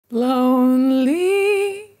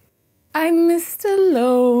I'm Mr.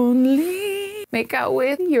 Lonely. Make out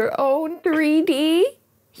with your own 3D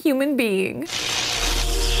human being.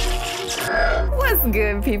 What's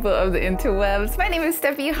good, people of the interwebs? My name is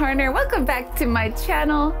Steffi Harner. Welcome back to my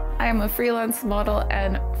channel. I am a freelance model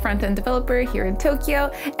and front-end developer here in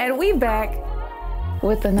Tokyo, and we back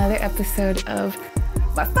with another episode of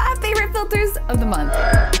my 5 favorite filters of the month.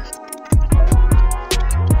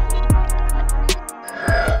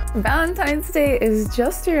 Valentine's Day is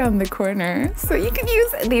just around the corner, so you can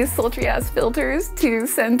use these sultry ass filters to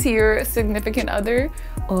send to your significant other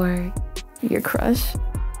or your crush.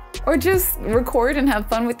 Or just record and have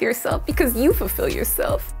fun with yourself because you fulfill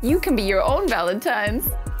yourself. You can be your own Valentine's.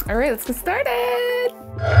 All right, let's get started.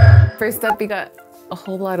 First up, we got A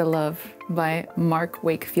Whole Lot of Love by Mark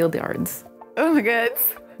Wakefield Yards. Oh my god,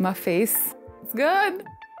 my face. It's good.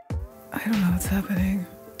 I don't know what's happening.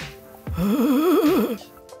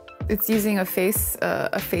 It's using a face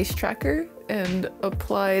tracker and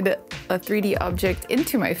applied a 3D object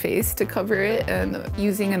into my face to cover it and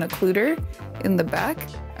using an occluder in the back.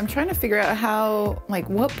 I'm trying to figure out how, like,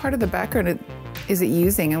 what part of the background is it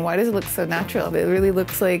using and why does it look so natural? It really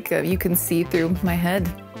looks like you can see through my head.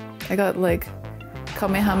 I got like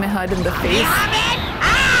Kamehameha in the face.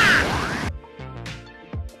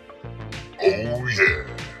 Oh yeah.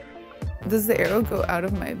 Does the arrow go out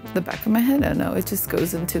of the back of my head? Oh no, it just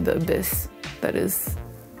goes into the abyss that is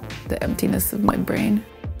the emptiness of my brain.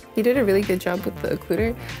 He did a really good job with the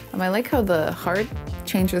occluder. I like how the heart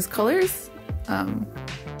changes colors.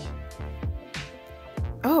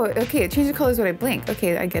 Oh, okay, it changes colors when I blink.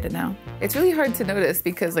 Okay, I get it now. It's really hard to notice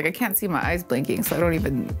because like I can't see my eyes blinking, so I don't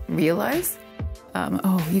even realize.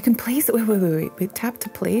 Oh, you can place it. Wait, tap to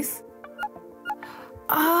place.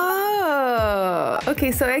 Oh,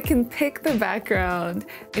 okay, so I can pick the background.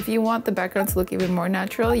 If you want the background to look even more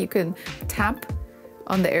natural, you can tap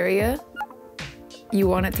on the area you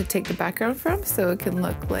want it to take the background from, so it can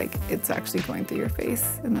look like it's actually going through your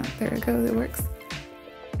face. And there it goes, it works.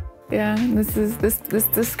 Yeah, this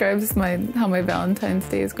describes how my Valentine's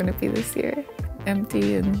Day is going to be this year.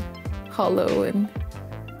 Empty and hollow and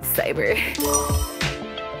cyber.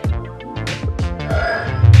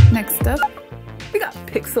 Next up, we got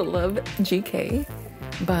Pixel Love GK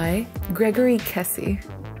by Gregory Kessie.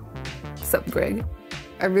 What's up, Greg?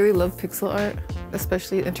 I really love pixel art,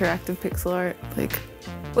 especially interactive pixel art. Like,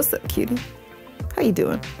 what's up, cutie? How you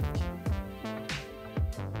doing?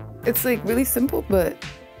 It's like really simple, but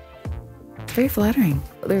it's very flattering.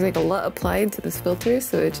 There's like a lot applied to this filter,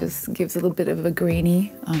 so it just gives a little bit of a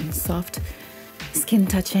grainy, soft skin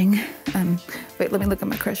touching. Wait, let me look at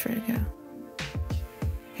my crush right now.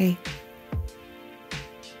 Hey.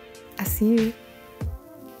 I see you.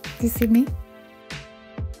 Do you see me?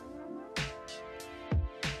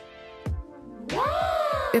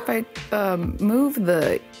 If I move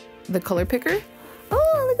the color picker,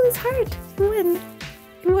 oh, look at this heart. You win.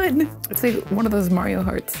 You won. It's like one of those Mario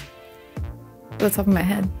hearts. The top of my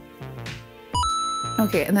head.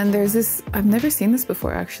 Okay, and then there's this, I've never seen this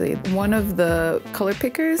before actually. One of the color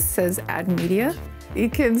pickers says add media. You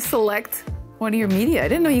can select one of your media. I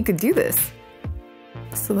didn't know you could do this.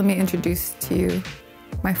 So let me introduce to you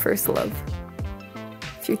my first love,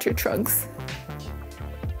 Future Trunks.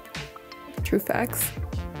 True facts.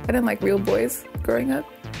 I didn't like real boys growing up.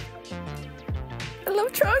 I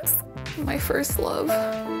love Trunks. My first love,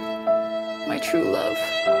 my true love,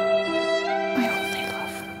 my only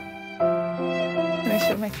love. Can I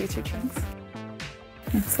show my Future Trunks?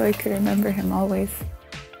 So I can remember him always.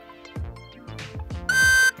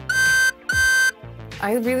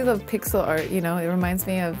 I really love pixel art, you know, it reminds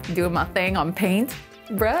me of doing my thing on Paint.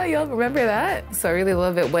 Bruh, y'all remember that? So I really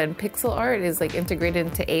love it when pixel art is like integrated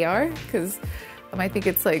into AR, because I think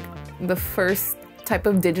it's like the first type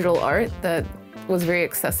of digital art that was very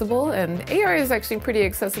accessible, and AR is actually pretty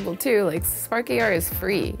accessible too. Like SPARKAR is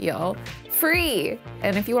free, y'all. Free!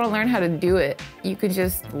 And if you want to learn how to do it, you can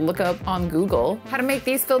just look up on Google how to make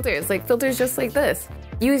these filters, like filters just like this.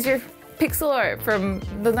 Use your pixel art from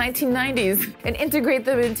the 1990s and integrate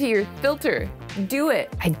them into your filter. Do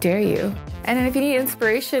it. I dare you. And then if you need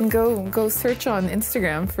inspiration, go search on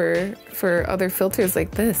Instagram for other filters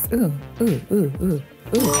like this. Ooh, ooh, ooh, ooh,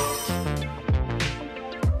 ooh.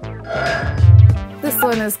 This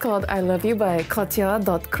one is called I Love You by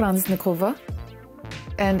Katya.Kransnikova.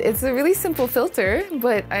 And it's a really simple filter,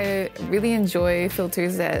 but I really enjoy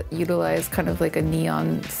filters that utilize kind of like a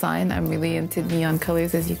neon sign. I'm really into neon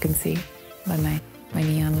colors, as you can see by my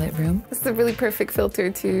neon lit room. This is a really perfect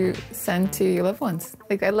filter to send to your loved ones.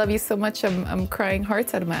 Like, I love you so much, I'm crying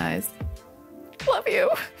hearts out of my eyes. Love you.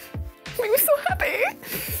 Make me so happy.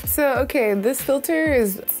 So, okay, this filter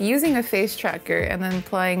is using a face tracker and then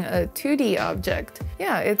applying a 2D object.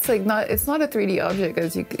 Yeah, it's like it's not a 3D object,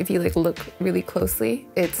 as if you like look really closely,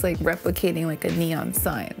 it's like replicating like a neon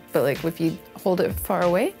sign. But like if you hold it far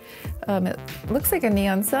away, it looks like a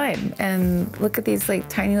neon sign. And look at these like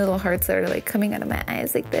tiny little hearts that are like coming out of my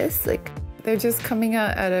eyes like this. Like they're just coming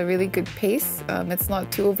out at a really good pace. It's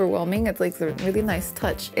not too overwhelming. It's like a really nice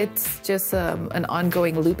touch. It's just an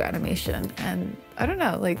ongoing loop animation. And I don't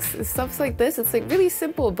know, like stuff like this, it's like really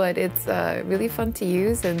simple, but it's really fun to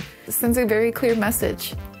use and sends a very clear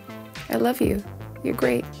message. I love you. You're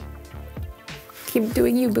great. Keep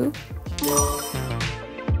doing you, boo.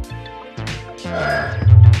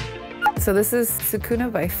 So this is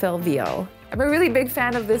Sukuna by Felvial. I'm a really big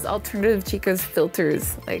fan of this Alternative Chica's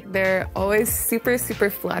filters. Like they're always super,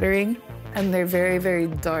 super flattering and they're very, very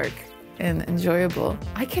dark and enjoyable.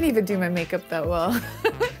 I can't even do my makeup that well.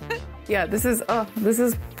 Yeah, this is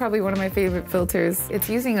probably one of my favorite filters. It's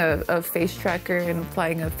using a face tracker and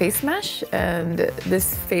applying a face mesh, and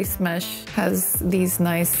this face mesh has these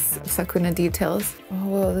nice Sakuna details. Oh,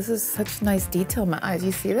 whoa, this is such nice detail in my eyes.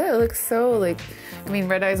 You see that? It looks so like, I mean,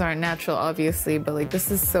 red eyes aren't natural, obviously, but like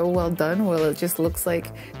this is so well done. Well, it just looks like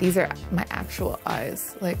these are my actual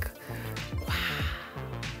eyes. Like, wow.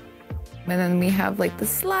 And then we have like the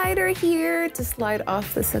slider here to slide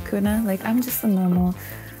off the Sakuna. Like I'm just a normal,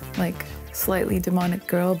 like slightly demonic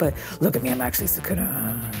girl, but look at me, I'm actually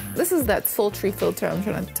Sakuna. This is that sultry filter I'm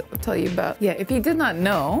trying to tell you about. Yeah, if you did not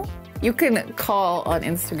know, you can call on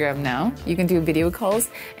Instagram now. You can do video calls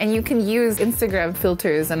and you can use Instagram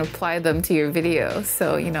filters and apply them to your video.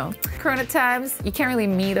 So, you know, Corona times, you can't really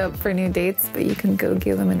meet up for new dates, but you can go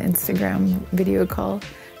give them an Instagram video call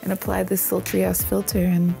and apply this sultry ass filter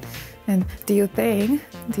and do your thing,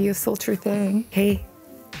 do your sultry thing. Hey,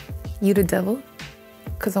 you the devil?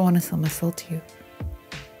 Because I want to sell my soul to you.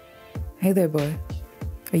 Hey there, boy.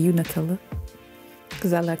 Are you Nutella?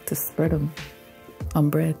 Because I like to spread them on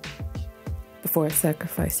bread before I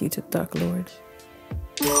sacrifice you to the Dark Lord.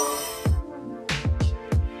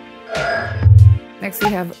 Next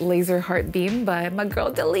we have Laser Heart Beam by my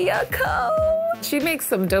girl Delia Co. She makes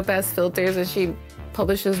some dope ass filters and she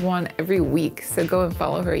publishes one every week, so go and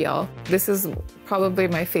follow her, y'all. This is probably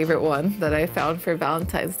my favorite one that I found for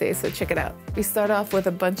Valentine's Day, so check it out. We start off with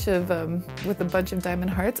a bunch of diamond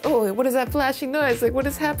hearts. Oh, what is that flashing noise? Like, what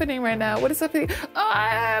is happening right now? What is happening? Oh,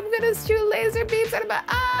 I'm gonna shoot laser beams out of my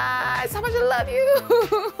eyes. How much I love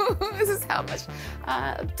you. This is how much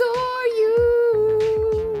I adore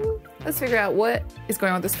you. Let's figure out what is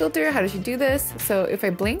going on with this filter. How does she do this? So if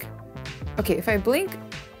I blink, okay, if I blink,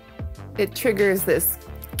 it triggers this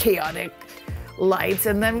chaotic lights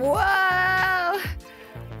and then whoa! Oh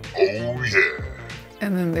yeah!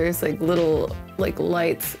 And then there's like little like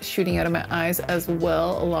lights shooting out of my eyes as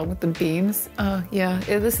well, along with the beams. Oh yeah,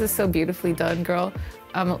 this is so beautifully done, girl.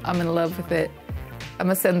 I'm in love with it. I'm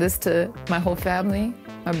gonna send this to my whole family,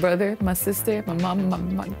 my brother, my sister, my mom,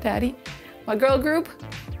 my daddy, my girl group,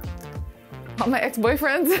 all my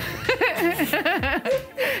ex-boyfriends.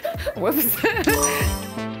 Whoops.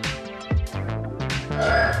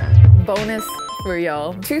 Bonus for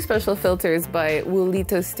y'all, 2 special filters by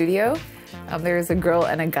Wulito Studio. There's a girl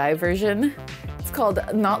and a guy version. It's called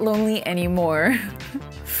Not Lonely Anymore.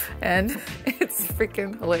 And it's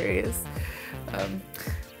freaking hilarious.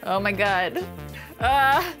 Oh my god.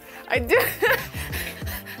 I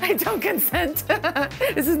don't consent.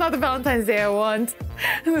 This is not the Valentine's Day I want.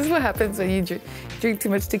 This is what happens when you drink too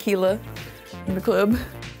much tequila in the club.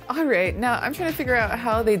 All right, now I'm trying to figure out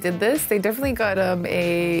how they did this. They definitely got a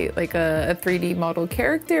 3D model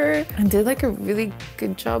character and did like a really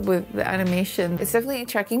good job with the animation. It's definitely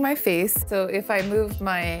tracking my face. So if I move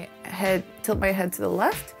my head, tilt my head to the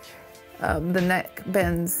left, the neck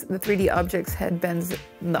bends, the 3D object's head bends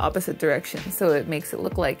in the opposite direction. So it makes it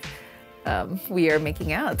look like we are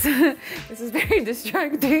making out. This is very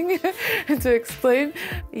distracting to explain.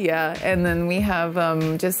 Yeah, and then we have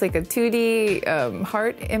just like a 2D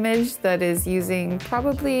heart image that is using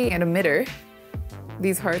probably an emitter.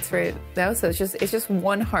 These hearts right now, so it's just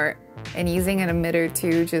one heart and using an emitter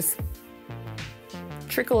to just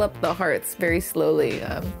trickle up the hearts very slowly.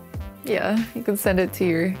 Yeah, you can send it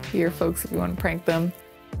to your folks if you want to prank them.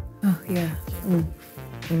 Oh yeah.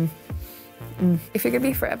 If you're gonna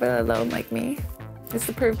be forever alone like me, it's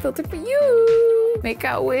the perfect filter for you. Make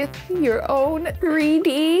out with your own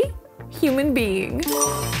 3D human being.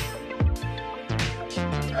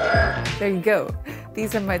 There you go.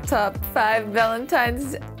 These are my top 5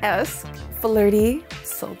 Valentine's-esque, flirty,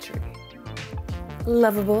 sultry,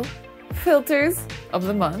 lovable filters of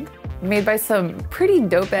the month. made by some pretty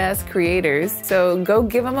dope-ass creators. So go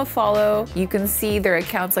give them a follow. You can see their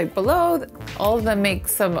accounts like below. All of them make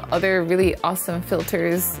some other really awesome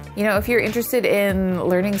filters. You know, if you're interested in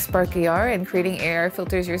learning SPARKAR and creating AR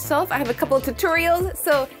filters yourself, I have a couple of tutorials,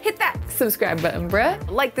 so hit that subscribe button, bruh.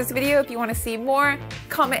 Like this video if you want to see more.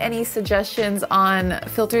 Comment any suggestions on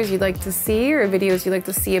filters you'd like to see or videos you'd like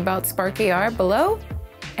to see about SPARKAR below.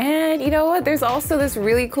 And you know what? There's also this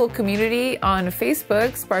really cool community on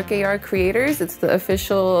Facebook, SPARKAR Creators. It's the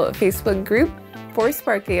official Facebook group for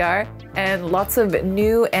SPARKAR. And lots of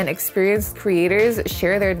new and experienced creators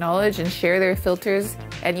share their knowledge and share their filters.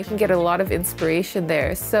 And you can get a lot of inspiration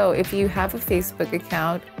there. So if you have a Facebook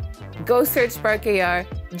account, go search SPARKAR,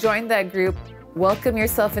 join that group, welcome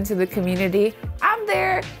yourself into the community. I'm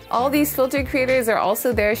there. All these filter creators are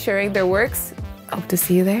also there sharing their works. Hope to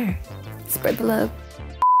see you there. Spread the love.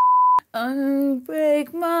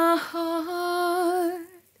 Unbreak my heart,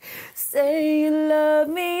 say you love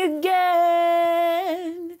me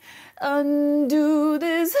again. Undo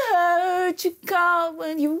this hurt you caused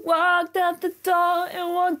when you walked out the door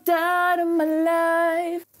and walked out of my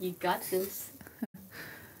life. You got this.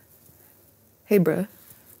 Hey bruh,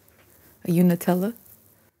 are you Nutella?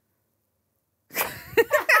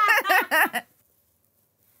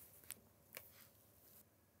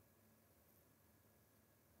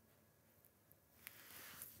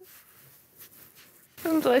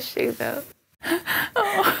 I'm blushing though.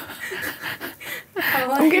 Oh.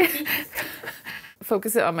 I'm gonna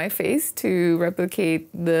focus it on my face to replicate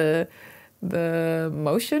the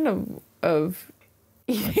motion of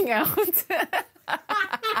eating out.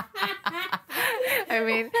 I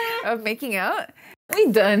mean, of making out. We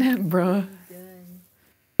done, bro.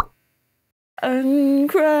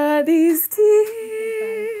 Uncry these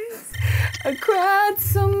tears. I cried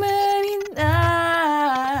so many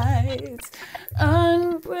nights.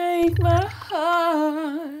 Unbreak my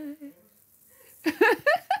heart.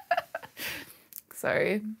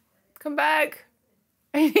 Sorry. Come back.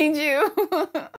 I need you.